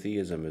Trinitarian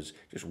theism is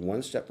just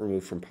one step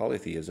removed from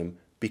polytheism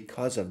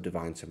because of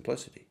divine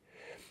simplicity.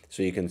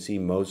 So you can see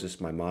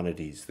Moses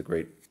Maimonides, the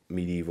great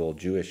medieval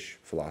Jewish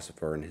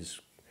philosopher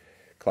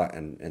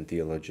and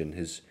theologian,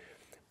 his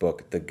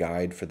book, The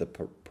Guide for the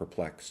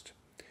Perplexed,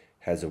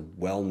 has a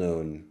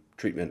well-known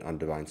treatment on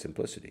divine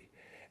simplicity.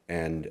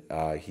 And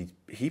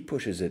he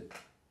pushes it,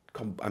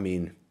 I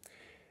mean,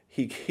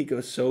 he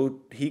goes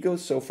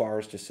so far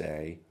as to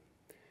say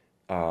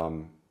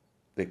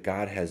that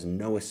God has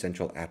no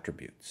essential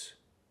attributes.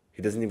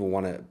 He doesn't even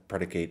want to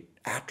predicate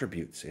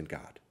attributes in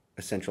God,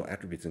 essential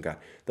attributes in God.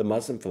 The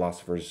Muslim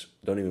philosophers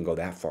don't even go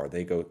that far.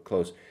 They go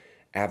close.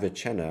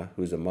 Avicenna,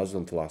 who's a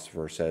Muslim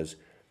philosopher, says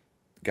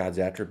God's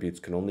attributes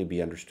can only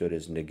be understood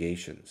as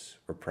negations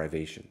or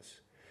privations.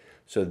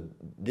 So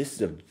this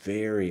is a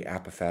very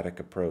apophatic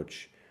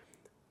approach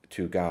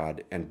to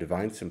God, and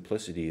divine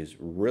simplicity is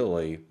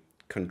really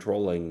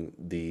controlling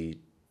the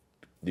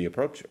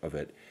approach of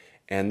it.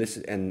 And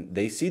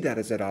they see that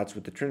as at odds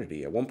with the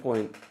Trinity. At one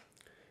point,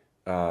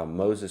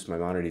 Moses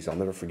Maimonides, I'll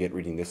never forget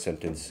reading this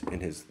sentence in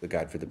The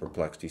Guide for the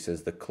Perplexed. He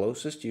says, the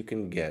closest you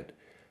can get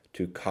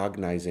to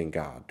cognizing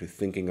God, to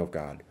thinking of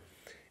God,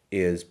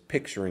 is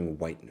picturing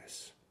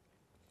whiteness.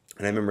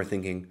 And I remember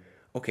thinking,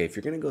 okay, if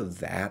you're going to go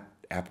that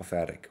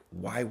apophatic,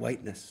 why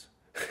whiteness,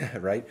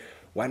 right?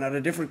 Why not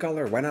a different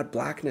color? Why not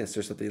blackness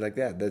or something like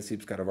that? That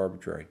seems kind of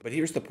arbitrary. But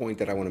here's the point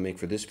that I want to make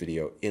for this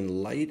video.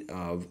 In light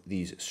of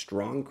these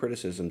strong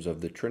criticisms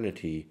of the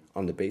Trinity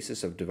on the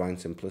basis of divine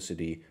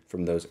simplicity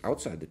from those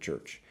outside the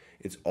church,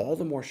 it's all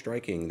the more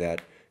striking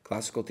that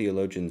classical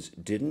theologians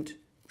didn't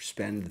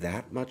spend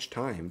that much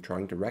time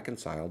trying to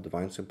reconcile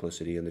divine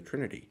simplicity and the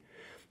Trinity.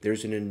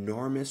 There's an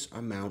enormous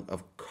amount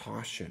of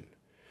caution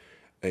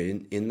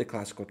in the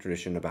classical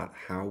tradition about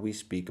how we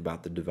speak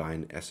about the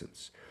divine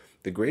essence.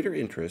 The greater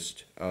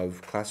interest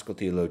of classical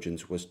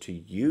theologians was to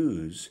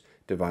use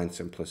divine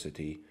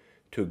simplicity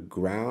to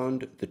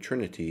ground the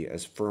Trinity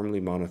as firmly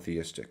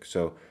monotheistic.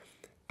 So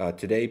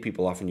today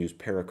people often use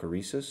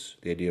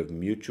perichoresis, the idea of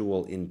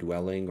mutual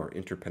indwelling or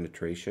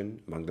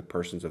interpenetration among the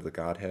persons of the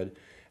Godhead,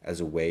 as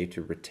a way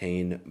to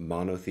retain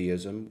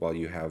monotheism while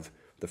you have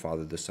the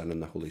Father, the Son,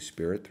 and the Holy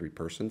Spirit, three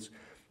persons.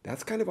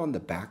 That's kind of on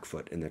the back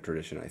foot in the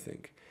tradition, I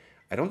think.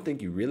 I don't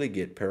think you really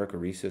get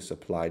perichoresis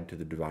applied to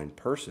the divine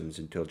persons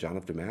until John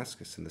of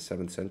Damascus in the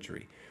 7th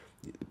century.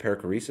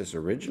 Perichoresis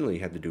originally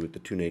had to do with the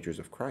two natures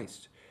of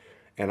Christ.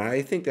 And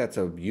I think that's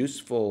a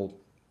useful,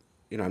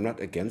 I'm not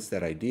against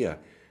that idea,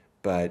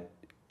 but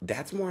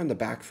that's more on the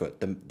back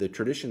foot. The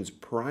tradition's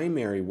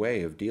primary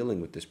way of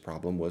dealing with this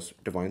problem was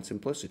divine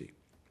simplicity.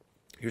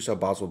 Here's how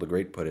Basil the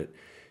Great put it.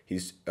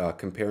 He's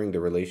comparing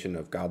the relation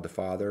of God the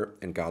Father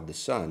and God the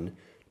Son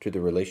to the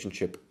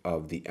relationship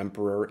of the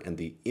emperor and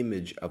the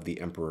image of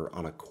the emperor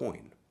on a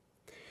coin.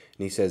 And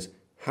he says,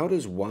 how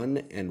does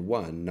one and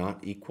one not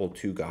equal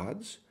two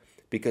gods?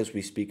 Because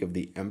we speak of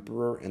the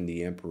emperor and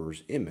the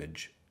emperor's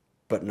image,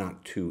 but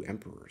not two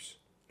emperors.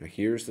 Now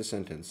here's the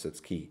sentence that's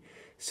key.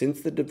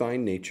 Since the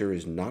divine nature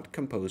is not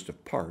composed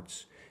of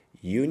parts,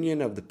 union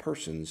of the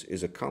persons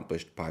is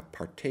accomplished by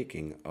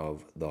partaking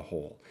of the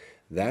whole.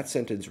 That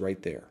sentence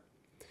right there.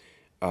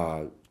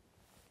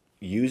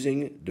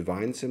 Using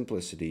divine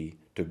simplicity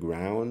to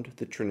ground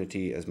the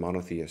Trinity as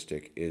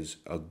monotheistic is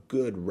a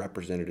good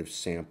representative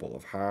sample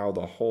of how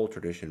the whole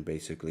tradition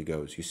basically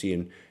goes. You see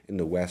in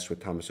the West with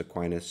Thomas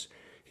Aquinas,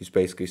 he's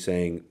basically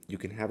saying you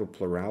can have a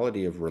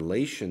plurality of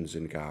relations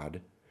in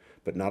God,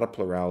 but not a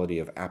plurality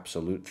of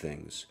absolute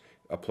things.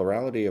 A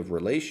plurality of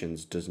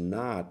relations does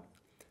not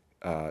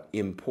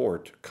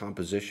import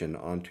composition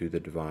onto the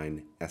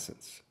divine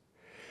essence.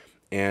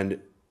 And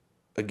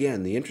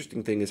again, the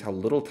interesting thing is how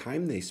little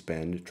time they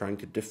spend trying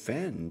to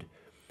defend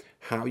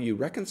how you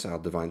reconcile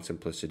divine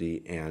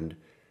simplicity and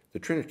the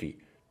Trinity.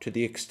 To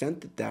the extent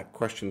that that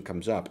question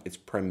comes up, it's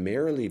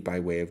primarily by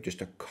way of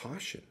just a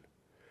caution.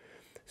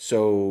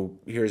 So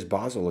here's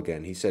Basil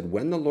again. He said,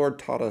 when the Lord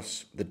taught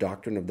us the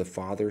doctrine of the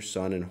Father,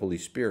 Son, and Holy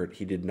Spirit,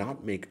 he did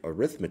not make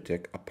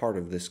arithmetic a part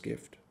of this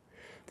gift.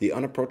 The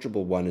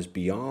unapproachable one is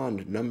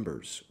beyond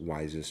numbers,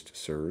 wisest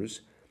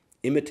sirs.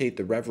 Imitate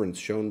the reverence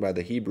shown by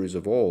the Hebrews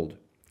of old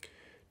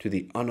to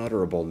the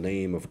unutterable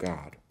name of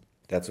God.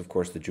 That's, of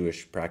course, the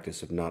Jewish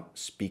practice of not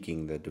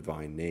speaking the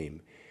divine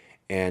name.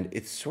 And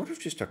it's sort of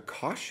just a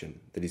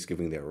caution that he's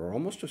giving there, or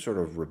almost a sort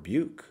of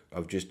rebuke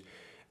of just,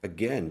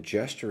 again,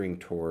 gesturing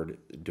toward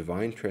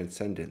divine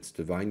transcendence,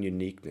 divine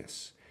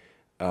uniqueness.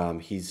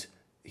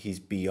 He's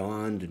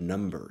beyond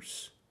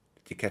numbers.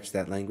 Did you catch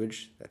that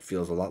language? That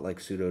feels a lot like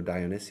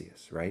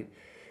pseudo-Dionysius, right?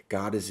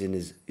 God is in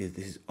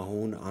his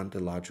own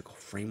ontological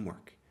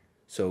framework.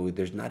 So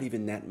there's not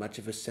even that much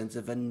of a sense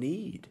of a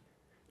need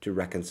to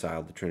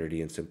reconcile the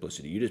Trinity and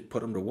simplicity. You just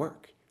put them to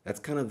work. That's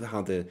kind of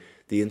how the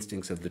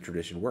instincts of the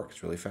tradition work.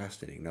 It's really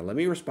fascinating. Now, let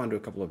me respond to a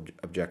couple of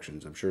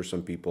objections. I'm sure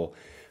some people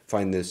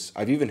find this.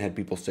 I've even had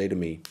people say to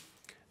me,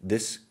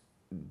 this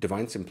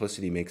divine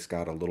simplicity makes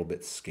God a little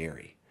bit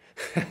scary,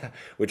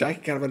 which I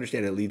can kind of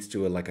understand. It leads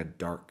to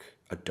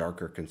a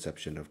darker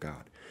conception of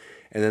God.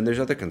 And then there's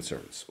other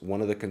concerns.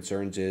 One of the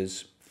concerns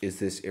is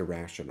this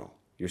irrational?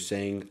 You're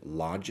saying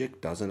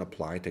logic doesn't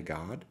apply to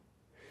God?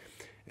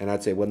 And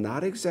I'd say, well,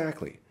 not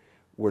exactly.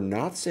 We're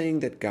not saying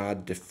that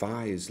God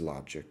defies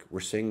logic. We're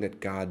saying that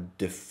God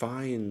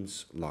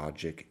defines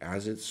logic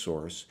as its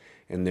source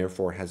and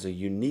therefore has a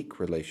unique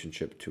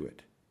relationship to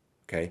it.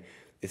 Okay?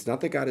 It's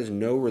not that God has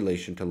no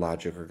relation to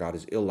logic or God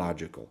is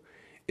illogical.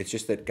 It's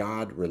just that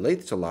God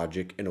relates to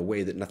logic in a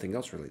way that nothing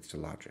else relates to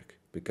logic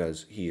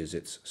because he is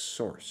its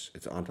source,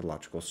 its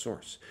ontological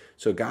source.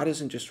 So God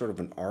isn't just sort of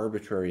an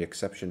arbitrary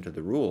exception to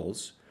the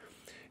rules.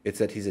 It's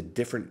that he's a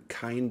different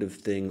kind of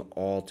thing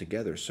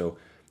altogether. So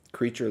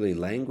creaturely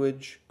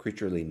language,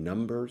 creaturely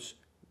numbers,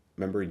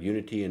 remember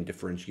unity and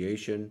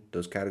differentiation,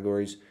 those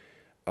categories,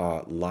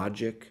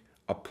 logic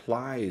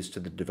applies to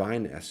the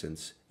divine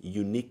essence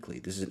uniquely.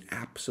 This is an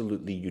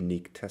absolutely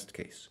unique test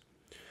case.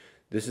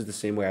 This is the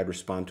same way I'd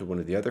respond to one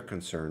of the other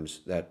concerns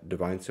that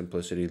divine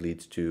simplicity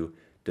leads to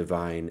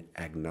divine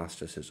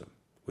agnosticism.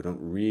 We don't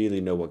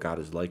really know what God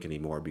is like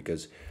anymore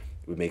because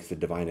it makes the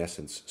divine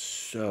essence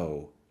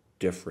so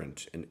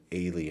different and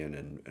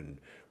alien and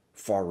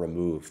far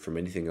removed from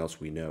anything else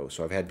we know.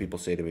 So I've had people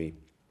say to me,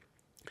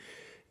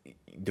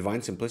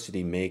 divine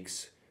simplicity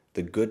makes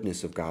the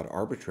goodness of God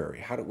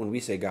arbitrary. When we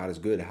say God is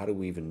good, how do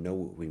we even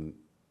know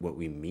what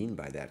we mean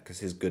by that? Because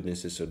his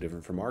goodness is so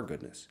different from our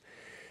goodness.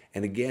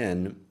 And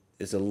again,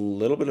 there's a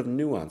little bit of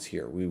nuance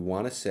here. We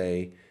want to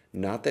say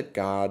not that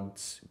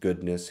God's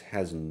goodness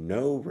has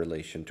no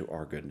relation to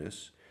our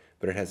goodness,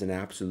 but it has an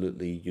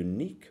absolutely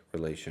unique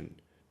relation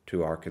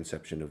to our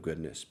conception of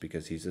goodness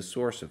because he's the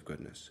source of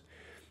goodness.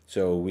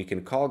 So we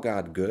can call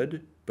God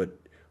good, but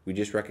we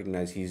just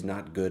recognize he's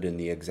not good in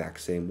the exact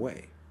same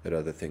way that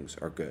other things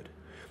are good.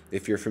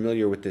 If you're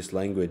familiar with this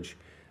language,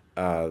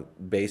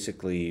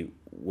 basically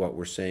what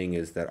we're saying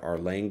is that our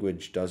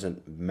language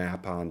doesn't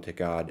map onto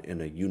God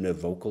in a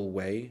univocal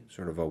way,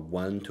 sort of a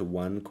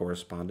one-to-one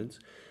correspondence.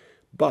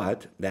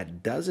 But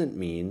that doesn't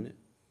mean,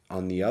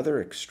 on the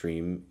other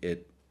extreme,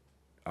 it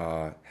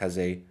has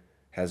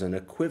an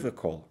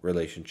equivocal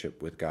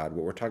relationship with God.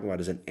 What we're talking about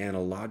is an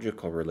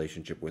analogical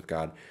relationship with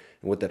God.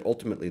 And what that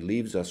ultimately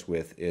leaves us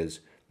with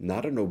is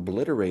not an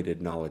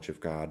obliterated knowledge of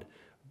God,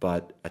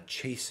 but a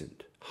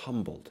chastened,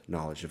 humbled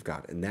knowledge of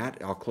God. And that,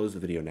 I'll close the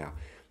video now,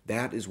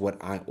 that is what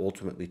I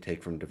ultimately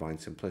take from divine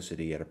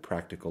simplicity at a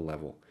practical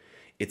level.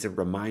 It's a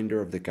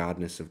reminder of the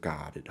godness of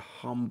God. It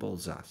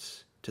humbles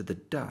us to the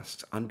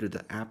dust under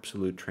the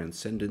absolute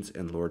transcendence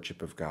and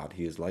lordship of God.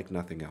 He is like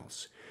nothing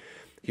else.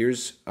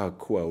 Here's a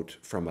quote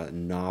from a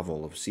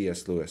novel of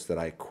C.S. Lewis that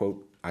I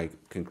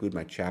conclude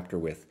my chapter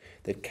with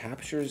that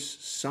captures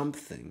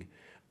something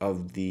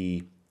of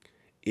the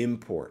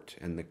import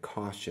and the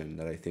caution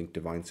that I think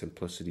divine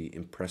simplicity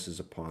impresses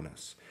upon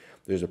us.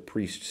 There's a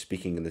priest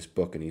speaking in this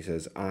book, and he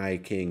says, I,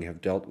 king,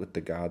 have dealt with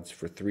the gods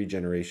for 3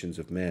 generations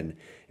of men,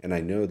 and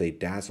I know they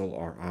dazzle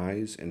our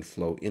eyes and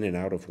flow in and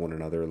out of one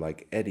another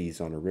like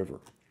eddies on a river.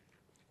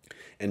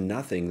 And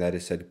nothing that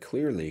is said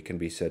clearly can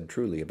be said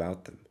truly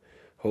about them.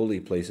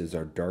 Holy places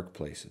are dark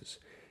places.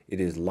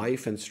 It is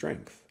life and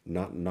strength,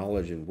 not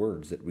knowledge and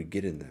words, that we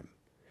get in them.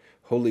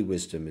 Holy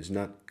wisdom is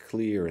not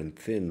clear and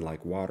thin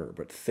like water,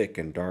 but thick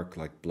and dark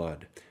like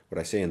blood. What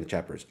I say in the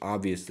chapter is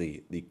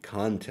obviously the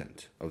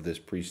content of this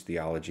priest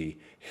theology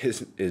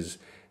is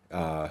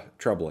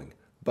troubling,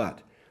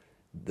 but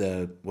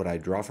what I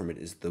draw from it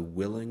is the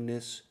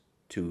willingness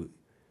to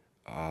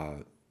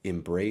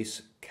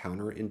embrace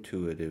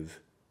counterintuitive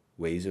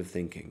ways of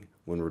thinking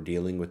when we're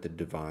dealing with the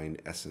divine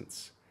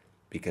essence,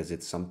 because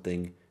it's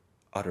something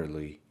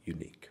utterly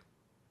unique.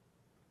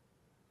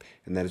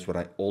 And that is what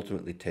I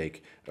ultimately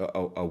take.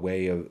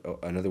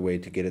 Another way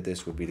to get at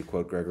this would be to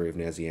quote Gregory of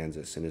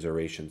Nazianzus in his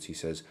orations. He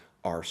says,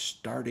 our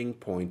starting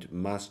point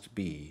must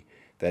be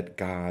that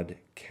God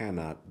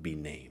cannot be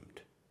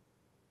named.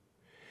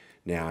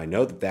 Now, I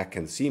know that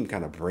can seem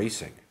kind of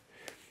bracing,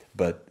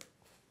 but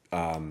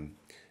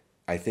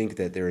I think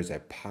that there is a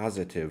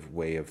positive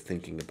way of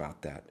thinking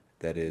about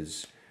that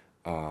is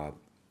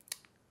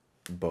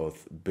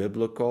both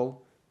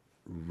biblical,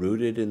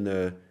 rooted in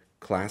the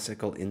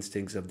classical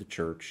instincts of the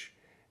church,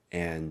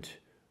 and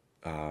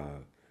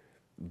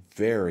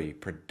very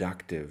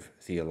productive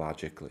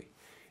theologically.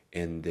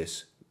 In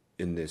this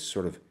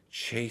sort of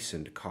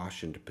chastened,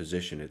 cautioned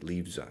position it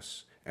leaves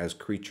us as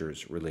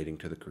creatures relating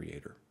to the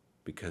Creator,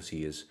 because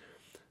he is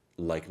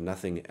like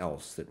nothing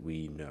else that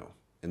we know,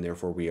 and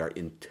therefore we are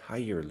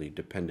entirely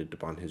dependent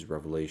upon his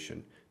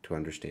revelation to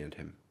understand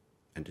him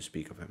and to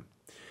speak of him.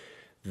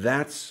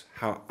 That's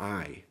how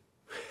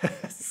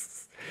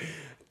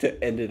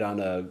to end it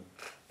on a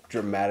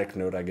dramatic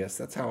note, I guess,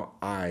 that's how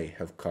I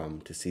have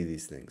come to see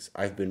these things.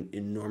 I've been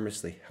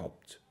enormously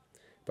helped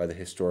by the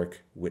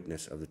historic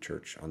witness of the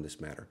church on this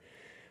matter.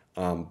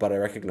 But I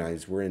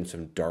recognize we're in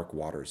some dark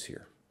waters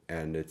here,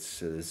 and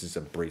this is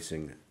a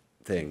bracing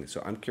thing.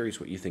 So I'm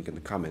curious what you think in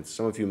the comments.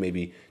 Some of you may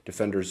be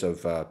defenders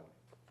of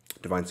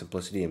divine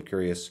simplicity. I'm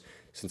curious,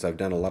 since I've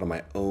done a lot of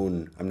my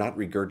own, I'm not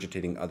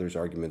regurgitating others'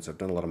 arguments, I've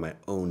done a lot of my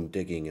own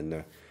digging in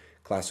the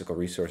classical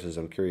resources.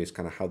 I'm curious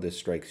kind of how this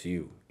strikes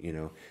you.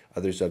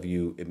 Others of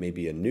you, it may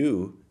be a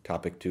new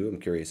topic too. I'm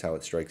curious how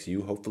it strikes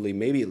you. Hopefully,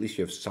 maybe at least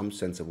you have some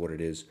sense of what it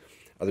is.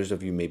 Others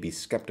of you may be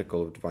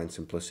skeptical of divine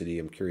simplicity.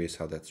 I'm curious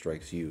how that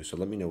strikes you. So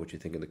let me know what you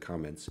think in the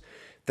comments.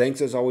 Thanks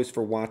as always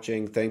for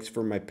watching. Thanks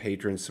for my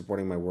patrons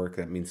supporting my work.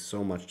 That means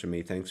so much to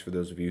me. Thanks for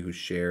those of you who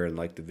share and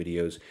like the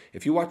videos.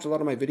 If you watch a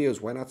lot of my videos,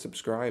 why not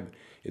subscribe?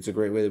 It's a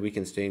great way that we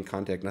can stay in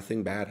contact.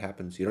 Nothing bad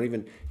happens. You don't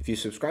even, if you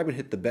subscribe and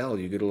hit the bell,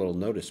 you get a little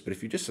notice. But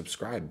if you just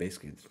subscribe,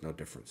 basically, there's no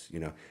difference,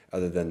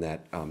 other than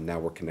that, now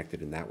we're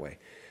connected in that way.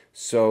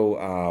 So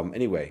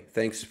anyway,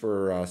 thanks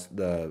for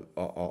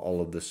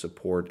all of the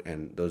support,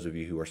 and those of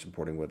you who are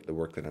supporting the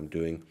work that I'm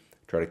doing.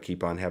 Try to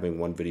keep on having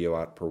one video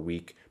out per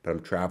week, but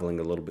I'm traveling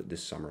a little bit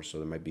this summer, so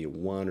there might be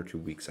 1 or 2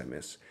 weeks I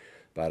miss.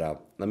 But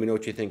let me know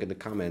what you think in the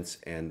comments,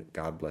 and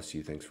God bless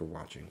you. Thanks for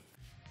watching.